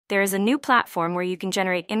There is a new platform where you can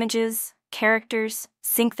generate images, characters,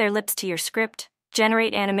 sync their lips to your script,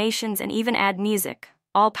 generate animations, and even add music,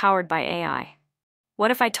 all powered by AI.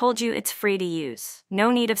 What if I told you it's free to use?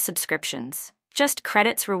 No need of subscriptions. Just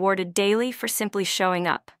credits rewarded daily for simply showing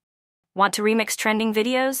up. Want to remix trending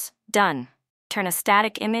videos? Done. Turn a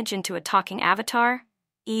static image into a talking avatar?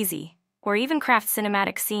 Easy. Or even craft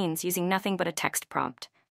cinematic scenes using nothing but a text prompt.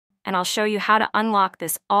 And I'll show you how to unlock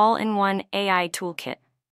this all-in-one AI toolkit,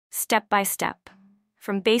 step by step,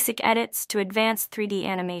 from basic edits to advanced 3D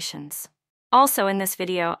animations. Also in this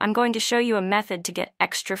video, I'm going to show you a method to get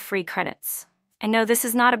extra free credits. And no, this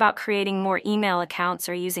is not about creating more email accounts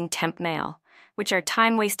or using temp mail, which are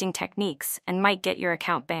time-wasting techniques and might get your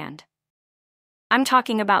account banned. I'm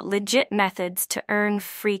talking about legit methods to earn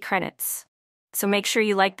free credits. So make sure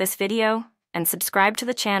you like this video and subscribe to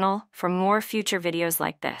the channel for more future videos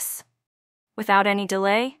like this. Without any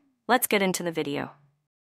delay, let's get into the video.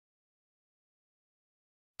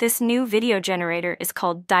 This new video generator is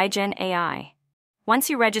called Digen AI. Once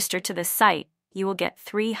you register to this site, you will get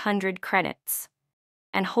 300 credits.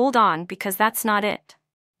 And hold on, because that's not it.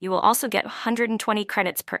 You will also get 120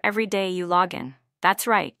 credits per every day you log in. That's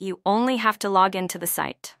right, you only have to log into the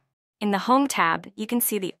site. In the Home tab, you can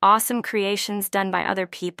see the awesome creations done by other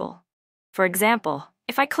people. For example,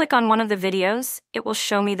 if I click on one of the videos, it will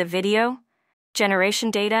show me the video, generation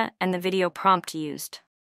data, and the video prompt used.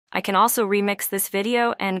 I can also remix this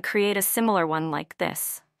video and create a similar one like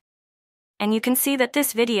this. And you can see that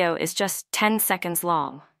this video is just 10 seconds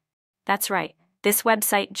long. That's right, this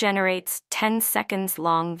website generates 10 seconds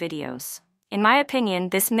long videos. In my opinion,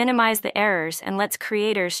 this minimizes the errors and lets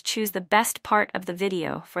creators choose the best part of the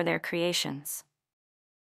video for their creations.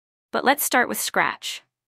 But let's start with scratch.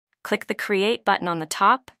 Click the Create button on the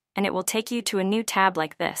top, and it will take you to a new tab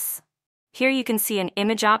like this. Here you can see an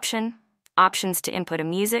image option, options to input a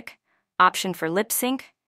music, option for lip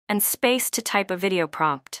sync, and space to type a video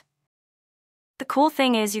prompt. The cool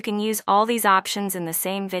thing is you can use all these options in the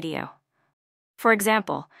same video. For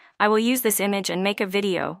example, I will use this image and make a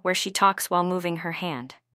video where she talks while moving her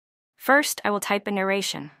hand. First, I will type a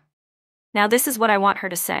narration. Now this is what I want her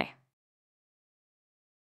to say.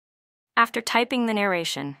 After typing the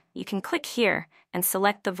narration, you can click here and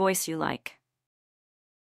select the voice you like.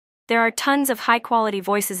 There are tons of high-quality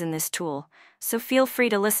voices in this tool, so feel free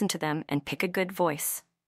to listen to them and pick a good voice.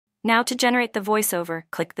 Now to generate the voiceover,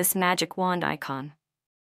 click this magic wand icon.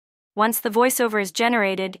 Once the voiceover is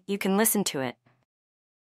generated, you can listen to it.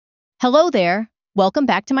 Hello there, welcome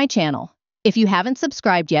back to my channel. If you haven't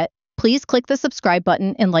subscribed yet, please click the subscribe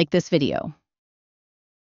button and like this video.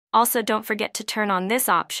 Also, don't forget to turn on this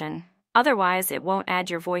option, otherwise it won't add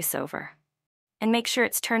your voiceover. And make sure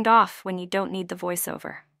it's turned off when you don't need the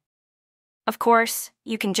voiceover. Of course,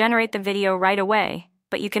 you can generate the video right away,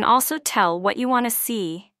 but you can also tell what you want to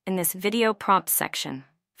see in this video prompt section.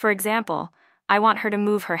 For example, I want her to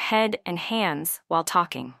move her head and hands while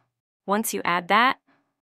talking. Once you add that,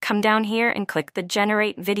 come down here and click the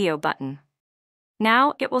Generate Video button.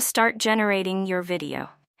 Now it will start generating your video,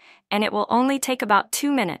 and it will only take about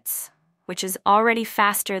 2 minutes, which is already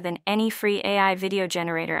faster than any free AI video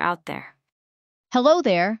generator out there. Hello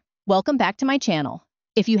there, welcome back to my channel.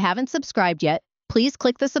 If you haven't subscribed yet, please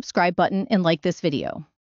click the subscribe button and like this video.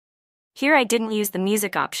 Here I didn't use the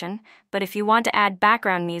music option, but if you want to add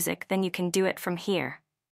background music, then you can do it from here.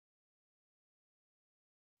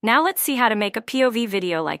 Now let's see how to make a POV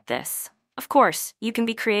video like this. Of course, you can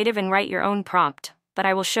be creative and write your own prompt, but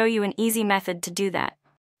I will show you an easy method to do that.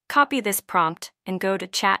 Copy this prompt and go to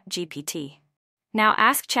ChatGPT. Now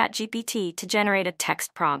ask ChatGPT to generate a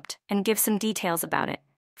text prompt and give some details about it.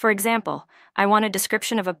 For example, I want a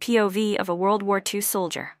description of a POV of a World War II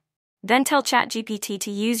soldier. Then tell ChatGPT to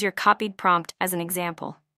use your copied prompt as an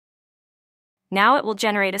example. Now it will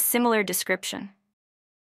generate a similar description.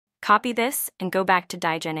 Copy this and go back to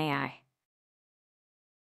Digen AI.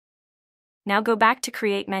 Now go back to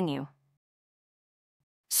Create menu.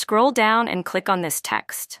 Scroll down and click on this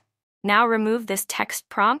text. Now remove this text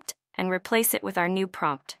prompt and replace it with our new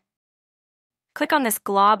prompt. Click on this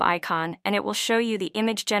glob icon and it will show you the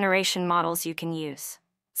image generation models you can use.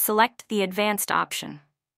 Select the Advanced option.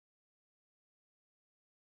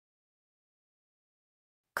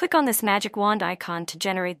 Click on this magic wand icon to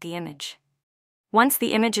generate the image. Once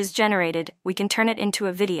the image is generated, we can turn it into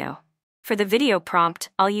a video. For the video prompt,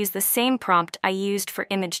 I'll use the same prompt I used for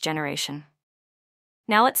image generation.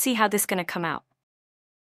 Now let's see how this is going to come out.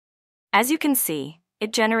 As you can see,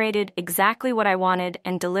 it generated exactly what I wanted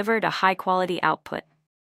and delivered a high-quality output.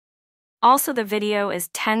 Also, the video is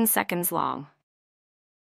 10 seconds long.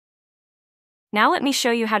 Now let me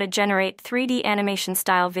show you how to generate 3D animation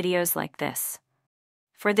style videos like this.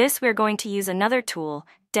 For this, we're going to use another tool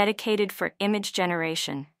dedicated for image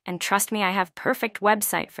generation, and trust me, I have perfect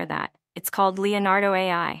website for that. It's called Leonardo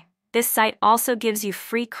AI. This site also gives you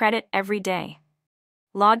free credit every day.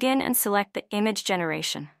 Log in and select the image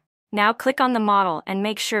generation. Now click on the model and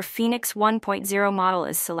make sure Phoenix 1.0 model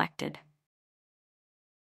is selected.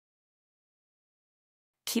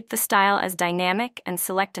 Keep the style as dynamic and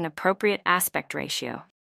select an appropriate aspect ratio.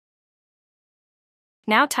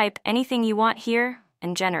 Now type anything you want here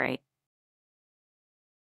and generate.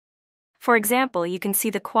 For example, you can see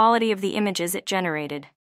the quality of the images it generated.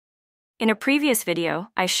 In a previous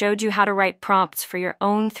video, I showed you how to write prompts for your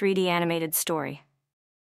own 3D animated story.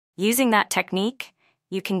 Using that technique,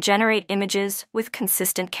 you can generate images with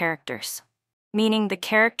consistent characters, meaning the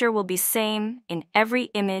character will be same in every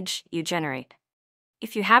image you generate.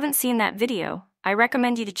 If you haven't seen that video, I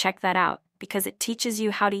recommend you to check that out because it teaches you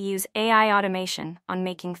how to use AI automation on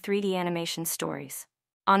making 3D animation stories.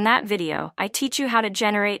 On that video, I teach you how to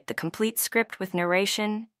generate the complete script with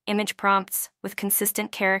narration, image prompts with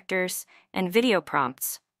consistent characters, and video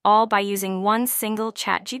prompts, all by using one single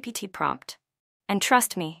ChatGPT prompt. And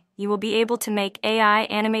trust me, you will be able to make AI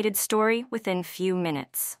animated story within few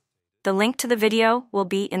minutes. The link to the video will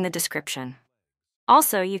be in the description.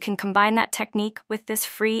 Also, you can combine that technique with this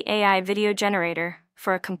free AI video generator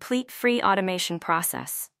for a complete free automation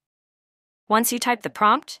process. Once you type the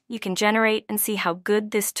prompt, you can generate and see how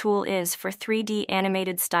good this tool is for 3D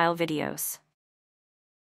animated style videos.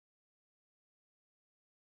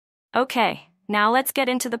 Okay, now let's get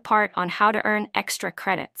into the part on how to earn extra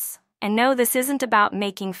credits. And no, this isn't about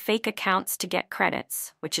making fake accounts to get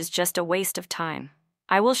credits, which is just a waste of time.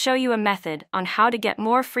 I will show you a method on how to get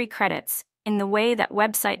more free credits in the way that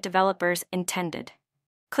website developers intended.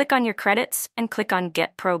 Click on your credits and click on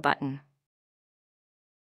Get Pro button.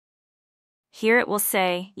 Here it will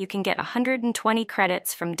say you can get 120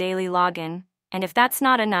 credits from daily login, and if that's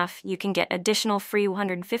not enough, you can get additional free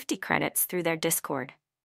 150 credits through their Discord.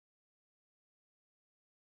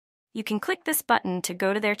 You can click this button to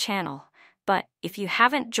go to their channel, but if you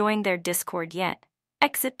haven't joined their Discord yet,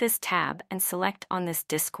 exit this tab and select on this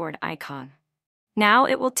Discord icon. Now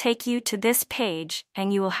it will take you to this page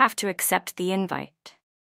and you will have to accept the invite.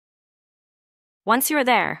 Once you're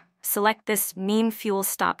there, select this Meme Fuel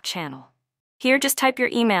Stop channel. Here just type your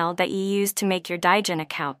email that you used to make your Digen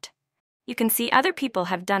account. You can see other people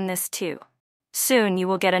have done this too. Soon you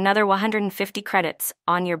will get another 150 credits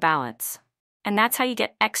on your balance. And that's how you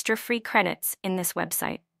get extra free credits in this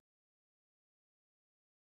website.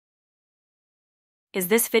 Is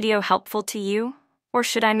this video helpful to you? Or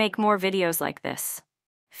should I make more videos like this?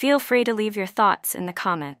 Feel free to leave your thoughts in the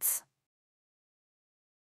comments.